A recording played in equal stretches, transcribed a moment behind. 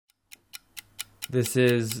This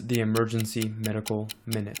is the Emergency Medical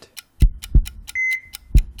Minute.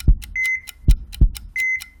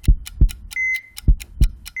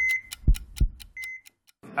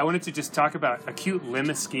 I wanted to just talk about acute limb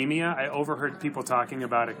ischemia. I overheard people talking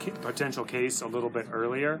about a potential case a little bit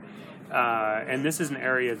earlier. And this is an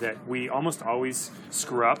area that we almost always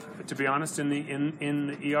screw up, to be honest, in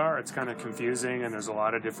the ER. It's kind of confusing, and there's a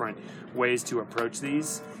lot of different ways to approach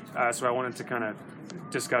these. So I wanted to kind of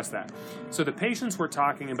discuss that. So the patients we're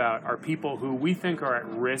talking about are people who we think are at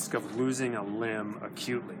risk of losing a limb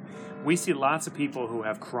acutely. We see lots of people who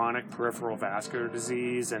have chronic peripheral vascular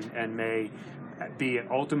disease and may be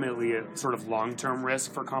ultimately a sort of long-term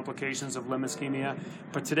risk for complications of limb ischemia.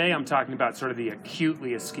 But today I'm talking about sort of the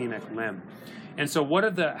acutely ischemic limb. And so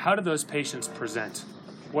how do those patients present?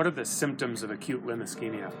 What are the symptoms of acute limb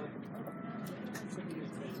ischemia?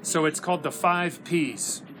 So it's called the 5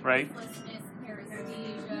 Ps, right?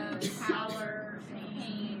 Paresthesia, pallor,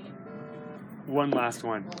 pain. One last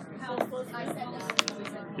one. I said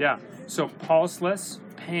that. Yeah. So pulseless,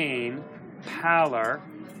 pain, pallor,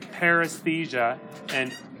 paresthesia,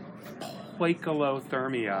 and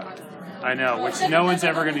poikilothermia. I know, which no one's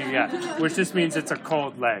ever going to get, which just means it's a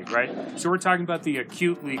cold leg, right? So we're talking about the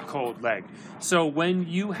acutely cold leg. So when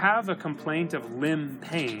you have a complaint of limb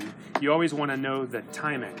pain, you always want to know the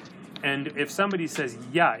timing. And if somebody says,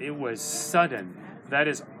 yeah, it was sudden, that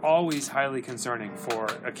is always highly concerning for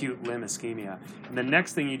acute limb ischemia. And the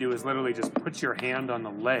next thing you do is literally just put your hand on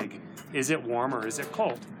the leg. Is it warm or is it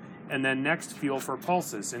cold? And then next, feel for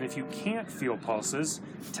pulses. And if you can't feel pulses,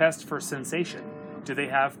 test for sensation. Do they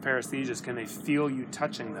have paresthesias? Can they feel you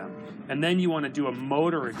touching them? And then you want to do a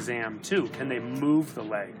motor exam too. Can they move the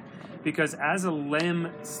leg? Because as a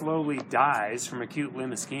limb slowly dies from acute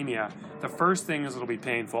limb ischemia, the first thing is it'll be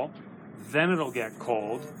painful, then it'll get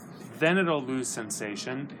cold, then it'll lose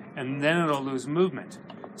sensation, and then it'll lose movement.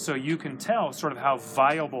 So you can tell sort of how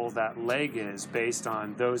viable that leg is based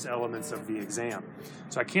on those elements of the exam.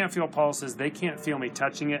 So I can't feel pulses, they can't feel me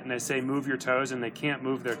touching it, and they say move your toes, and they can't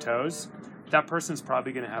move their toes. That person's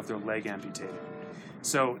probably going to have their leg amputated.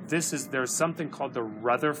 So there's something called the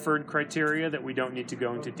Rutherford criteria that we don't need to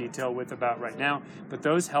go into detail with about right now, but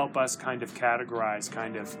those help us kind of categorize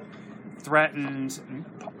kind of threatened,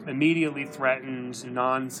 immediately threatened,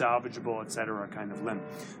 non-salvageable, etc. kind of limb.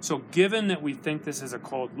 So given that we think this is a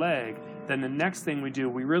cold leg, then the next thing we do,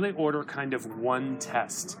 we really order kind of one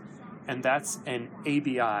test, and that's an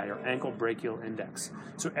ABI, or ankle brachial index.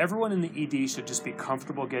 So everyone in the ED should just be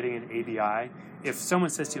comfortable getting an ABI. If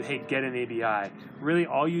someone says to you, hey, get an ABI, really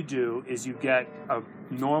all you do is you get a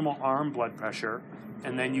normal arm blood pressure,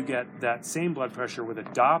 and then you get that same blood pressure with a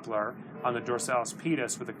Doppler on the dorsalis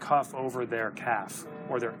pedis with a cuff over their calf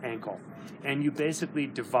or their ankle. And you basically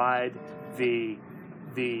divide the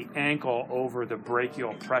ankle over the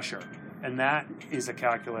brachial pressure. And that is a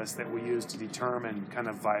calculus that we use to determine kind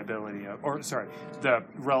of viability, the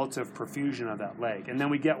relative perfusion of that leg. And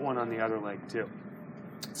then we get one on the other leg too.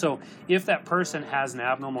 So if that person has an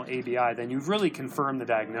abnormal ABI, then you've really confirmed the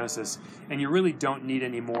diagnosis, and you really don't need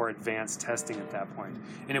any more advanced testing at that point.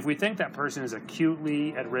 And if we think that person is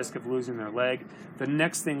acutely at risk of losing their leg, the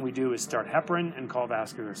next thing we do is start heparin and call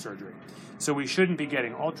vascular surgery. So we shouldn't be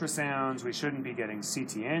getting ultrasounds, we shouldn't be getting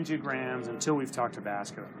CT angiograms until we've talked to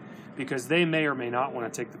vascular, because they may or may not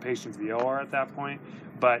want to take the patient to the OR at that point.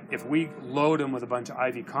 But if we load them with a bunch of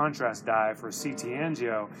IV contrast dye for CT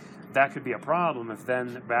angio, that could be a problem if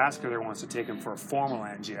then vascular wants to take him for a formal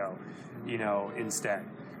angio, instead.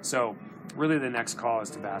 So really the next call is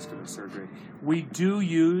to vascular surgery. We do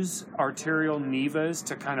use arterial nevas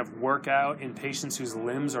to kind of work out in patients whose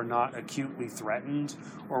limbs are not acutely threatened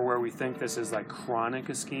or where we think this is like chronic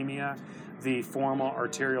ischemia. The formal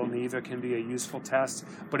arterial neva can be a useful test,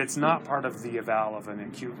 but it's not part of the eval of an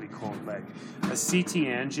acutely cold leg. A CT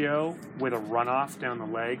angio with a runoff down the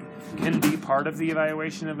leg can be part of the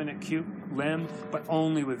evaluation of an acute limb, but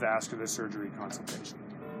only with vascular surgery consultation.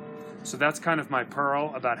 So that's kind of my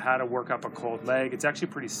pearl about how to work up a cold leg. It's actually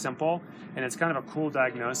pretty simple, and it's kind of a cool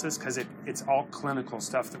diagnosis because it's all clinical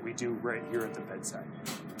stuff that we do right here at the bedside.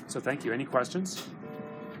 So thank you. Any questions?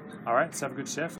 All right, let's have a good shift.